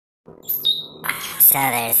So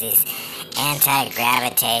there's these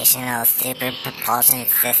anti-gravitational super propulsion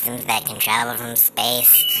systems that can travel from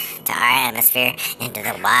space to our atmosphere into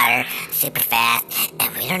the water super fast,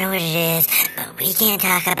 and we don't know what it is, but we can't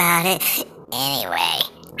talk about it. Anyway,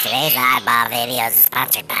 today's Oddball video is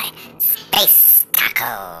sponsored by Space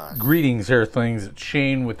Tacos. Greetings, Earthlings. It's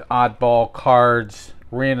Shane with Oddball Cards,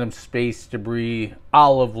 Random Space Debris,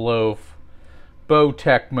 Olive Loaf, Bo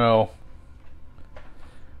Tecmo.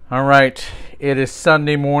 Alright, it is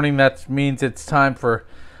Sunday morning. That means it's time for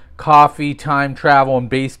coffee, time travel, and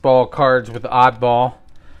baseball cards with Oddball.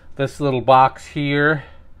 This little box here,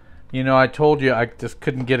 you know, I told you I just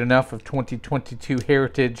couldn't get enough of 2022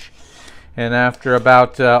 Heritage. And after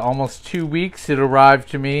about almost 2 weeks, it arrived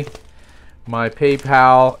to me. My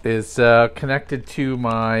PayPal is connected to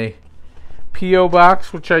my P.O.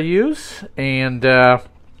 box, which I use. And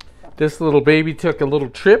this little baby took a little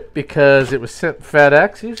trip because it was sent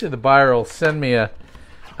FedEx. Usually the buyer will send me a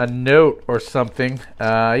note or something.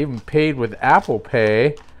 I even paid with Apple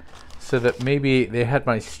Pay so that maybe they had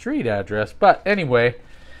my street address. But anyway,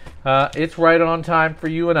 it's right on time for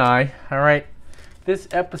you and I. All right. This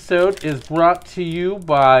episode is brought to you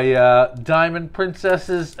by Diamond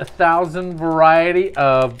Princess's 1,000 variety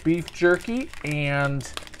of beef jerky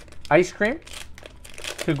and ice cream.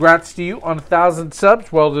 Congrats to you on 1,000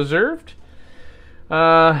 subs. Well deserved.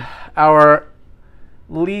 Our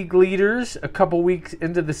league leaders a couple weeks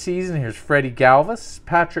into the season. Here's Freddie Galvis.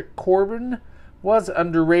 Patrick Corbin was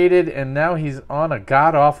underrated, and now he's on a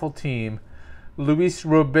god-awful team. Luis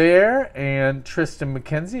Robert and Tristan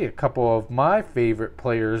McKenzie, a couple of my favorite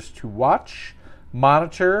players to watch,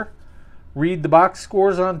 monitor, read the box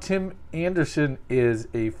scores on. Tim Anderson is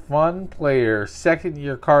a fun player.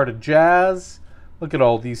 Second-year card of Jazz. Look at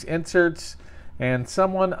all these inserts. And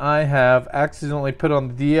someone I have accidentally put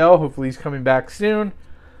on the DL. Hopefully he's coming back soon.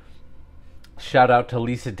 Shout out to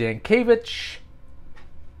Lisa Dankiewicz.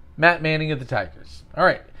 Matt Manning of the Tigers. All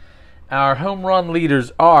right. Our home run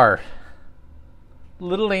leaders are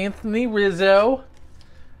little Anthony Rizzo.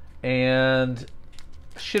 And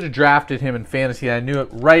should have drafted him in fantasy. I knew it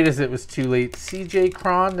right as it was too late. CJ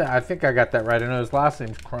Cron. I think I got that right. I know his last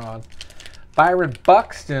name's Cron. Byron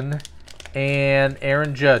Buxton and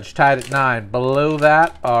Aaron Judge tied at 9. Below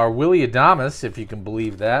that are Willie Adames, if you can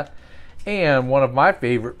believe that. And one of my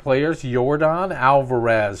favorite players, Yordan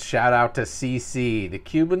Alvarez. Shout out to CC, the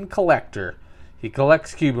Cuban collector. He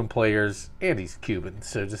collects Cuban players, and he's Cuban.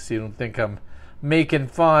 So just so you don't think I'm making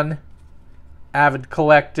fun. Avid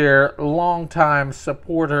collector, longtime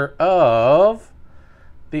supporter of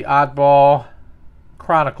the Oddball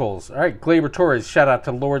Chronicles. All right, Gleyber Torres. Shout out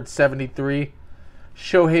to Lord73.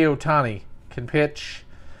 Shohei Ohtani can pitch.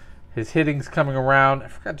 His hitting's coming around. I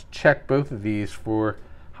forgot to check both of these for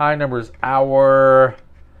high numbers.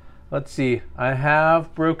 Let's see. I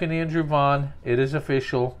have broken Andrew Vaughn. It is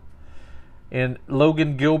official. And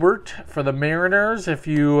Logan Gilbert for the Mariners. If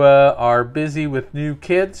you are busy with new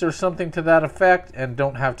kids or something to that effect and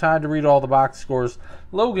don't have time to read all the box scores,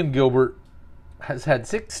 Logan Gilbert has had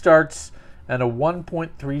 6 starts and a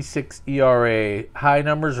 1.36 ERA. High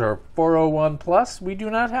numbers are 401 plus. We do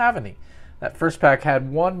not have any. That first pack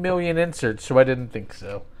had 1 million inserts, so I didn't think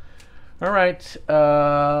so. All right,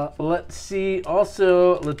 let's see.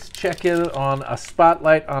 Also, let's check in on a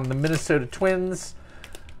spotlight on the Minnesota Twins.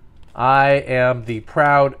 I am the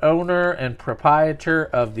proud owner and proprietor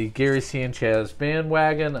of the Gary Sanchez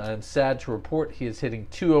bandwagon. I'm sad to report he is hitting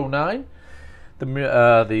 209.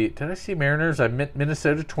 Did I see Mariners? I meant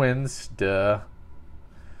Minnesota Twins. Duh.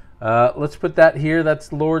 Let's put that here. That's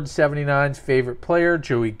Lord79's favorite player,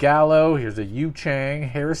 Joey Gallo. Here's a Yu Chang,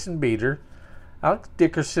 Harrison Bader, Alex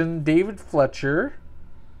Dickerson, David Fletcher.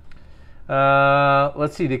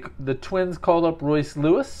 Let's see. The Twins called up Royce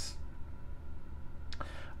Lewis.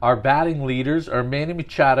 Our batting leaders are Manny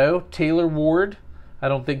Machado, Taylor Ward. I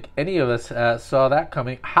don't think any of us saw that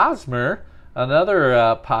coming. Hosmer,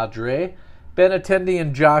 another Padre. Benintendi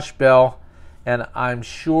and Josh Bell, and I'm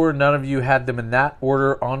sure none of you had them in that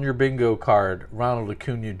order on your bingo card. Ronald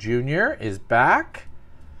Acuna Jr. is back,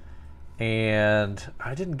 and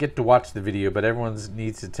I didn't get to watch the video, but everyone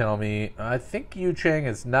needs to tell me. I think Yu Chang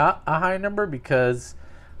is not a high number because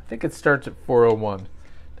I think it starts at 401.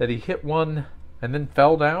 That he hit one and then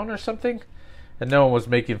fell down or something, and no one was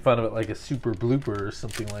making fun of it like a super blooper or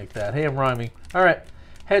something like that. Hey, I'm rhyming. All right.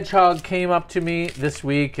 Hedgehog came up to me this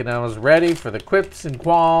week, and I was ready for the quips and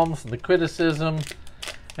qualms and the criticism.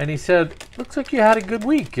 And he said, looks like you had a good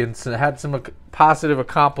week and had some positive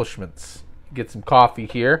accomplishments. Get some coffee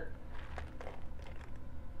here.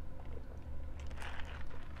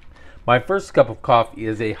 My first cup of coffee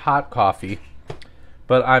is a hot coffee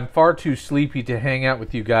but I'm far too sleepy to hang out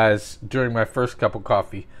with you guys during my first cup of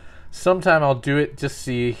coffee. Sometime I'll do it just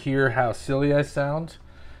so you hear how silly I sound.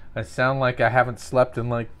 I sound like I haven't slept in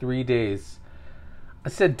like 3 days. I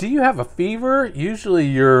said, do you have a fever? Usually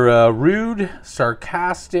you're rude,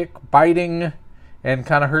 sarcastic, biting, and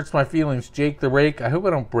kind of hurts my feelings. Jake the Rake, I hope I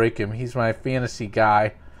don't break him. He's my fantasy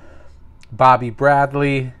guy. Bobby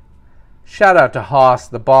Bradley. Shout out to Haas,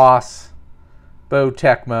 the boss. Bo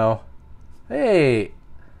Tecmo. Hey,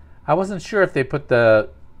 I wasn't sure if they put the...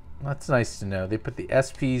 That's nice to know. They put the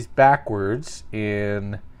SPs backwards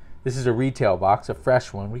in... This is a retail box, a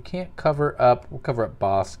fresh one. We can't cover up... We'll cover up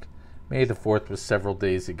Bosk. May the 4th was several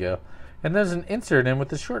days ago. And there's an insert in with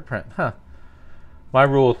the short print. Huh. My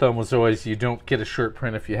rule of thumb was always you don't get a short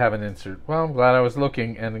print if you have an insert. Well, I'm glad I was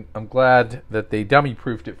looking, and I'm glad that they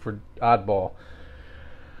dummy-proofed it for Oddball.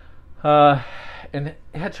 And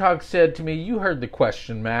Hedgehog said to me, you heard the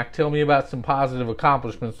question, Mac. Tell me about some positive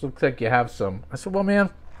accomplishments. Looks like you have some. I said, well, man,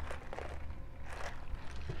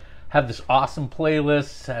 have this awesome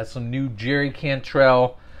playlist. Has some new Jerry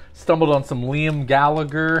Cantrell. Stumbled on some Liam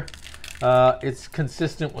Gallagher. It's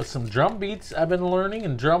consistent with some drum beats I've been learning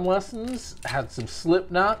in drum lessons. Had some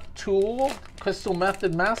Slipknot, Tool, Crystal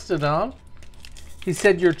Method, Mastodon. He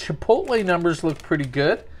said your Chipotle numbers look pretty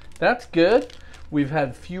good. That's good. We've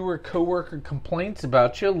had fewer coworker complaints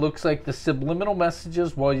about you. Looks like the subliminal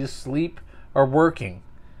messages while you sleep are working.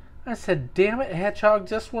 I said, damn it, Hedgehog,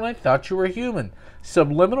 just when I thought you were human.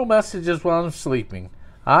 Subliminal messages while I'm sleeping.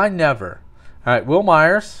 I never. All right, Will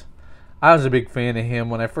Myers. I was a big fan of him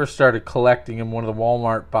when I first started collecting him. One of the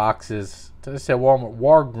Walmart boxes. Did I say Walmart?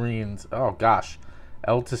 Walgreens. Oh, gosh.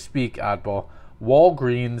 L to speak, Oddball.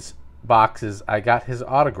 Walgreens boxes. I got his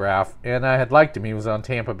autograph, and I had liked him. He was on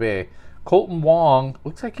Tampa Bay. Colton Wong.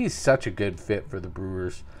 Looks like he's such a good fit for the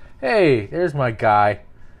Brewers. Hey, there's my guy.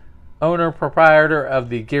 Owner, proprietor of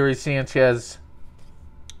the Gary Sanchez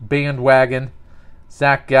bandwagon.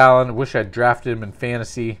 Zach Gallen. Wish I'd drafted him in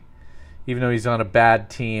fantasy, even though he's on a bad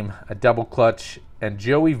team. A double clutch. And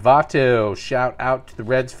Joey Votto. Shout out to the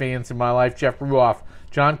Reds fans in my life. Jeff Ruoff.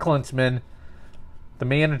 John Klinsman. The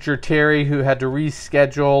manager, Terry, who had to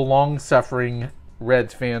reschedule. Long-suffering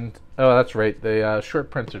Reds fan. Oh, that's right. The short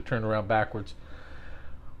prints are turned around backwards.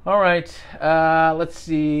 All right. Let's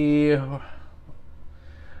see.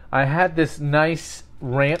 I had this nice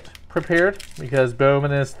rant prepared because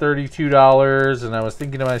Bowman is $32, and I was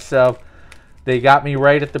thinking to myself, they got me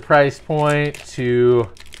right at the price point to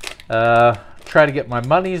try to get my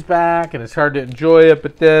monies back, and it's hard to enjoy it.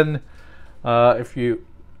 But then if you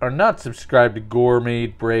are not subscribed to Gourmet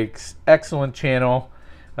Breaks, excellent channel.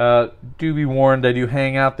 Do be warned, I do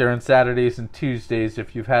hang out there on Saturdays and Tuesdays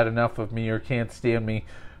if you've had enough of me or can't stand me.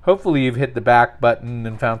 Hopefully you've hit the back button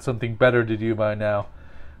and found something better to do by now.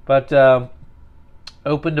 But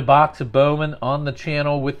opened a box of Bowman on the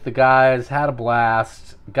channel with the guys, had a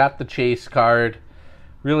blast, got the chase card,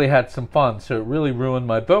 really had some fun. So it really ruined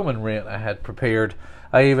my Bowman rant I had prepared.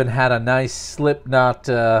 I even had a nice Slipknot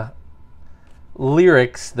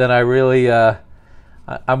lyrics that I really,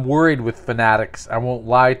 I'm worried with fanatics. I won't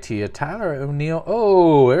lie to you. Tyler O'Neill.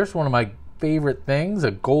 Oh, there's one of my favorite things.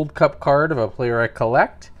 A gold cup card of a player I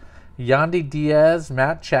collect. Yandy Diaz,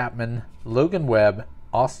 Matt Chapman, Logan Webb,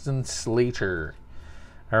 Austin Slater.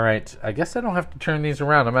 All right. I guess I don't have to turn these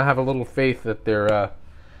around. I'm going to have a little faith that they're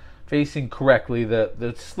facing correctly.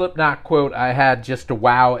 The Slipknot quote I had just to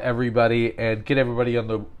wow everybody and get everybody on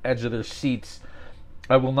the edge of their seats.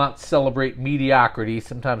 I will not celebrate mediocrity.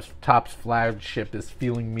 Sometimes Topps flagship is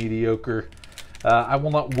feeling mediocre. I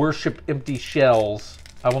will not worship empty shells.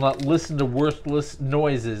 I will not listen to worthless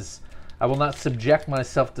noises. I will not subject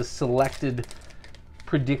myself to selected,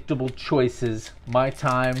 predictable choices. My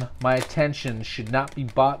time, my attention should not be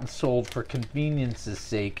bought and sold for convenience's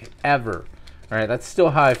sake, ever. All right, that's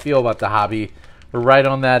still how I feel about the hobby. We're right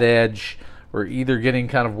on that edge. We're either getting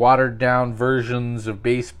kind of watered down versions of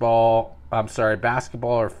basketball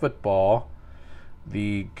or football.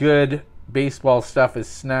 The good baseball stuff is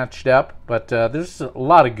snatched up, but there's a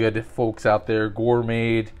lot of good folks out there.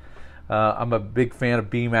 Gourmet. I'm a big fan of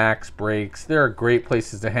BMAX breaks. There are great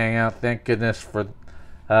places to hang out. Thank goodness for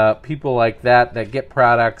people like that get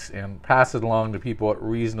products and pass it along to people at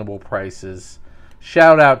reasonable prices.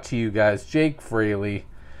 Shout out to you guys. Jake Fraley.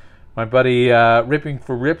 My buddy Ripping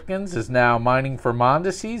for Ripkins is now mining for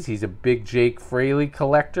Mondeses. He's a big Jake Fraley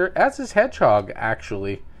collector, as is Hedgehog,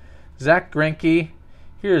 actually. Zach Grenke.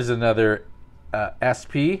 Here's another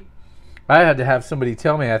SP. I had to have somebody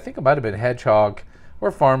tell me, I think it might have been Hedgehog or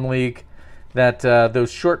Farm League, that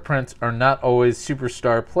those short prints are not always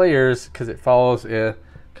superstar players because it follows a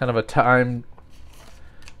kind of a time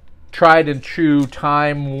tried and true,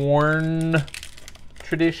 time-worn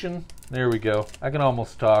tradition. There we go. I can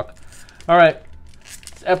almost talk. All right.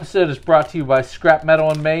 This episode is brought to you by Scrap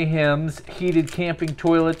Metal and Mayhem's Heated Camping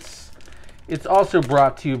Toilets. It's also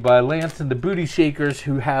brought to you by Lance and the Booty Shakers,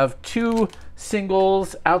 who have 2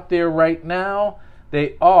 singles out there right now.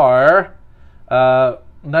 They are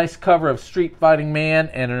nice cover of Street Fighting Man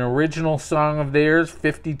and an original song of theirs,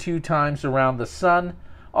 52 Times Around the Sun.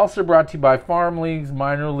 Also brought to you by Farm League's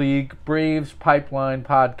Minor League Braves Pipeline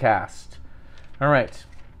Podcast. All right.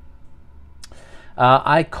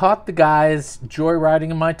 I caught the guys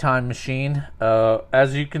joyriding in my time machine.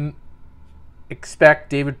 As you can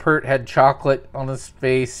expect, David Pert had chocolate on his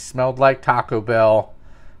face, smelled like Taco Bell.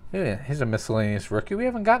 Yeah, he's a miscellaneous rookie. We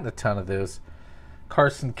haven't gotten a ton of those.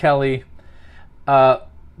 Carson Kelly.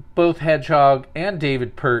 Both Hedgehog and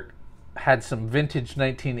David Pert had some vintage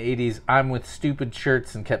 1980s I'm with stupid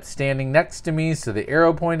shirts and kept standing next to me, so the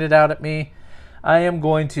arrow pointed out at me. I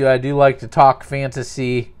do like to talk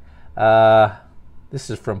fantasy. This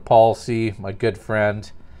is from Paul C., my good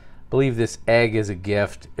friend. I believe this egg is a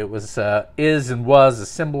gift. It was, is and was a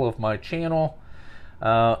symbol of my channel.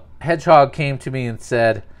 Hedgehog came to me and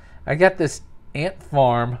said, I got this ant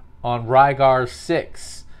farm on Rygar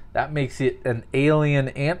 6. That makes it an alien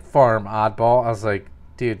ant farm, Oddball. I was like,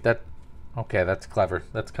 dude, that's clever.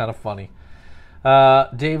 That's kind of funny.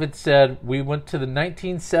 David said, we went to the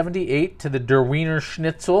 1978 to the Der Wiener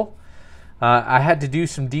Schnitzel. I had to do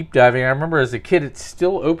some deep diving. I remember as a kid, it's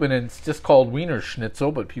still open and it's just called Wiener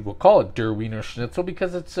Schnitzel, but people call it Der Wiener Schnitzel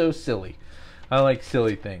because it's so silly. I like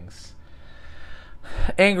silly things.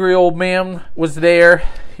 Angry Old Man was there.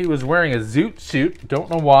 He was wearing a zoot suit. Don't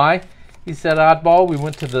know why. He said, Oddball, we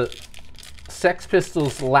went to the Sex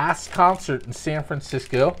Pistols' last concert in San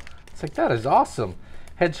Francisco. It's like, that is awesome.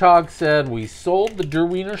 Hedgehog said, we sold the Der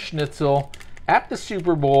Wiener Schnitzel at the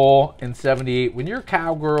Super Bowl in 78 when your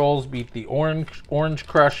Cowgirls beat the Orange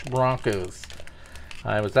Crush Broncos.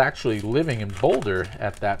 I was actually living in Boulder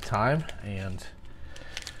at that time, and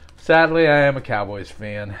sadly, I am a Cowboys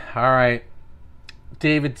fan. All right.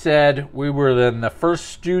 David said, we were in the first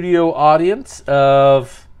studio audience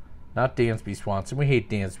of... Not Dansby Swanson. We hate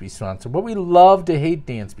Dansby Swanson. But we love to hate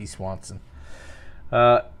Dansby Swanson.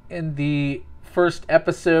 In the first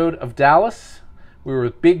episode of Dallas, we were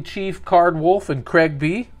with Big Chief, Card Wolf, and Craig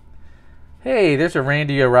B. Hey, there's a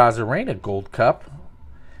Randy Arozarena Gold Cup.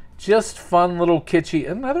 Just fun little kitschy.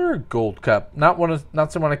 Another Gold Cup. Not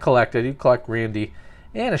someone I collect. I do collect Randy.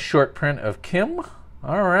 And a short print of Kim.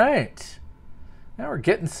 All right. Now we're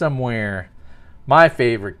getting somewhere. My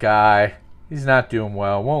favorite guy. He's not doing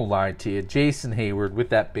well, won't lie to you. Jason Hayward with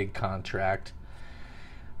that big contract.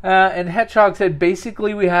 And Hedgehog said,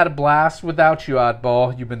 basically we had a blast without you,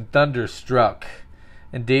 Oddball. You've been thunderstruck.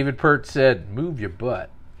 And David Pert said, move your butt,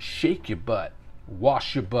 shake your butt,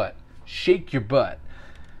 wash your butt, shake your butt.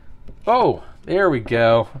 Oh, there we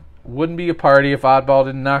go. Wouldn't be a party if Oddball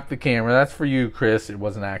didn't knock the camera. That's for you, Chris. It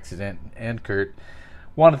was an accident. And Kurt.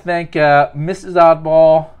 Want to thank Mrs.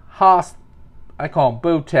 Oddball, Haas, I call him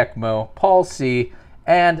Bo Tecmo, Paul C.,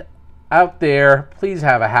 and out there, please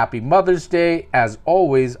have a happy Mother's Day. As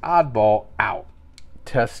always, Oddball out.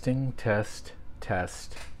 Testing, test,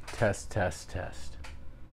 test, test, test, test.